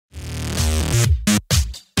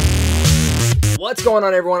What's going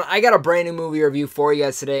on, everyone? I got a brand new movie review for you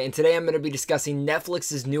guys today, and today I'm going to be discussing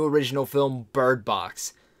Netflix's new original film, Bird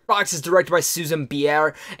Box. Bird Box is directed by Susanne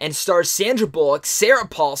Bier and stars Sandra Bullock, Sarah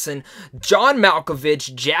Paulson, John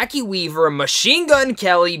Malkovich, Jacki Weaver, Machine Gun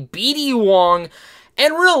Kelly, B.D. Wong,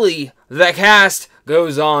 and really, the cast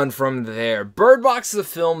goes on from there. Bird Box is a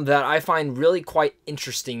film that I find really quite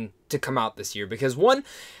interesting to come out this year because, one,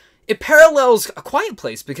 it parallels A Quiet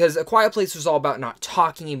Place, because A Quiet Place was all about not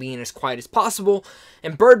talking and being as quiet as possible,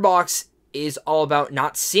 and Bird Box is all about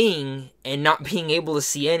not seeing and not being able to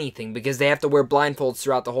see anything, because they have to wear blindfolds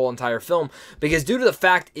throughout the whole entire film, because due to the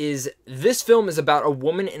fact is, this film is about a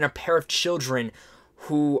woman and a pair of children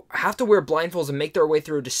who have to wear blindfolds and make their way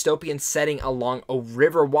through a dystopian setting along a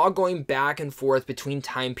river while going back and forth between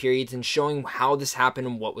time periods and showing how this happened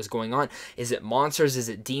and what was going on. Is it monsters? Is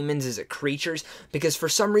it demons? Is it creatures? Because for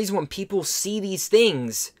some reason, when people see these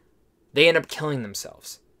things, they end up killing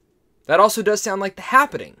themselves. That also does sound like The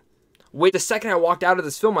Happening. Wait, the second I walked out of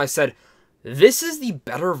this film, I said, this is the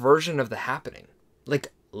better version of The Happening.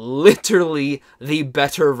 Like, literally the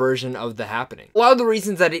better version of The Happening. A lot of the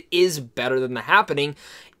reasons that it is better than The Happening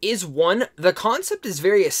is, one, the concept is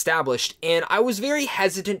very established, and I was very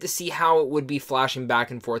hesitant to see how it would be flashing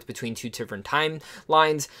back and forth between two different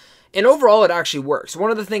timelines, and overall it actually works.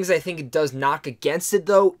 One of the things I think it does knock against it,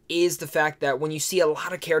 though, is the fact that when you see a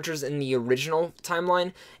lot of characters in the original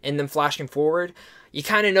timeline and then flashing forward, you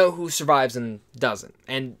kind of know who survives and doesn't,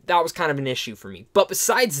 and that was kind of an issue for me. But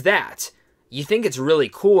besides that, you think it's really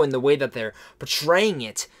cool in the way that they're portraying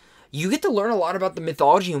it. You get to learn a lot about the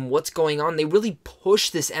mythology and what's going on. They really push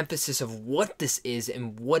this emphasis of what this is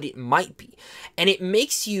and what it might be. And it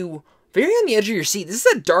makes you very on the edge of your seat. This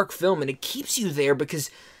is a dark film, and it keeps you there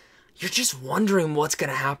because you're just wondering what's going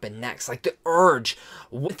to happen next. Like the urge,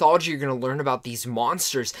 what mythology you're going to learn about these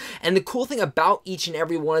monsters. And the cool thing about each and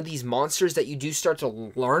every one of these monsters that you do start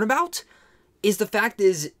to learn about is the fact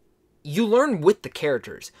is, you learn with the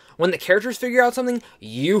characters. When the characters figure out something,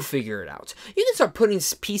 you figure it out. You can start putting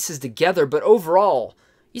pieces together, but overall,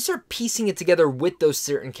 you start piecing it together with those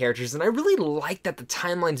certain characters. And I really like that the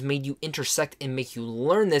timelines made you intersect and make you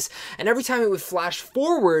learn this. And every time it would flash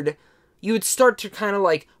forward, you would start to kind of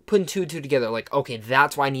like put two and two together. Like, okay,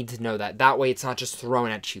 that's why I need to know that. That way it's not just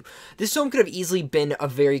thrown at you. This film could have easily been a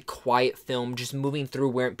very quiet film, just moving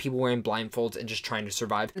through people wearing blindfolds and just trying to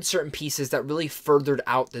survive. And certain pieces that really furthered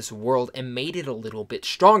out this world and made it a little bit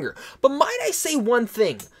stronger. But might I say one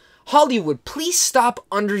thing? Hollywood, please stop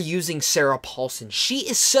underusing Sarah Paulson. She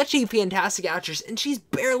is such a fantastic actress, and she's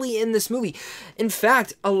barely in this movie. In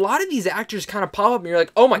fact, a lot of these actors kind of pop up and you're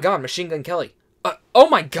like, oh my god, Machine Gun Kelly. Oh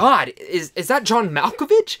my god, is that John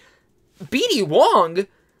Malkovich? B.D. Wong?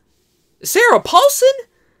 Sarah Paulson?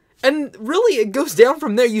 And really, it goes down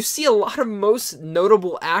from there. You see a lot of most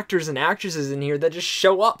notable actors and actresses in here that just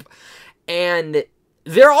show up. And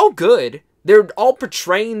they're all good. They're all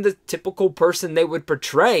portraying the typical person they would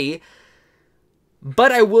portray.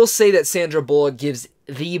 But I will say that Sandra Bullock gives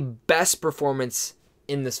the best performance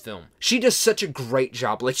in this film. She does such a great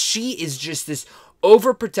job. Like, she is just this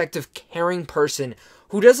overprotective, caring person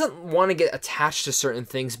who doesn't want to get attached to certain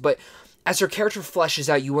things, but as her character fleshes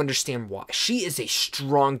out, you understand why. She is a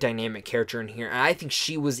strong, dynamic character in here, and I think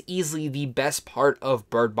she was easily the best part of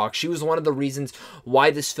Bird Box. She was one of the reasons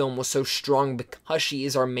why this film was so strong, because she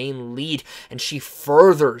is our main lead, and she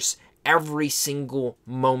furthers every single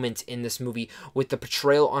moment in this movie with the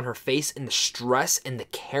portrayal on her face and the stress and the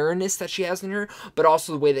careness that she has in her, but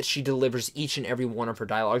also the way that she delivers each and every one of her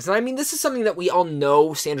dialogues. And I mean, this is something that we all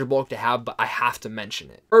know Sandra Bullock to have, but I have to mention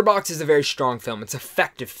it. Bird Box is a very strong film. It's an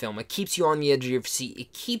effective film. It keeps you on the edge of your seat.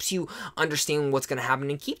 It keeps you understanding what's going to happen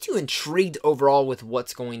and keeps you intrigued overall with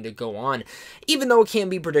what's going to go on. Even though it can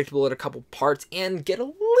be predictable at a couple parts and get a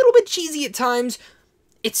little bit cheesy at times,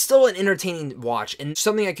 it's still an entertaining watch and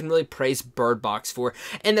something I can really praise Bird Box for.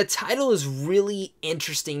 And the title is really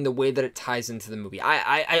interesting, the way that it ties into the movie.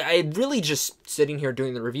 I really just sitting here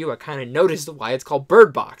doing the review, I kind of noticed why it's called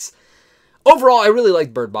Bird Box. Overall, I really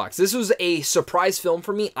liked Bird Box. This was a surprise film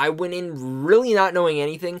for me. I went in really not knowing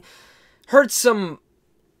anything. Heard some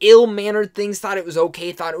ill-mannered things, thought it was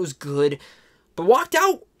okay, thought it was good, but walked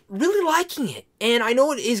out really liking it. And I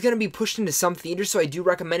know it is going to be pushed into some theaters, so I do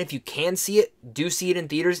recommend, if you can see it, do see it in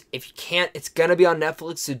theaters. If you can't, it's going to be on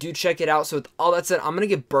Netflix, so do check it out. So with all that said, I'm going to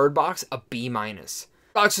give Bird Box a B-.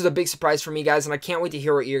 Box was a big surprise for me, guys, and I can't wait to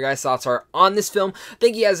hear what your guys' thoughts are on this film.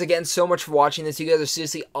 Thank you guys again so much for watching this. You guys are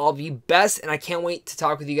seriously all the best, and I can't wait to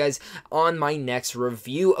talk with you guys on my next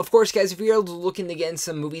review. Of course, guys, if you're looking to get in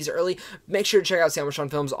some movies early, make sure to check out Sandwich on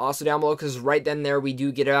Films also down below, because right then there we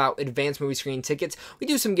do get out advanced movie screening tickets. We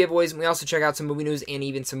do some giveaways, and we also check out some movie news and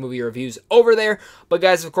even some movie reviews over there. But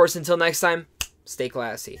guys, of course, until next time, stay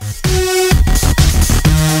classy.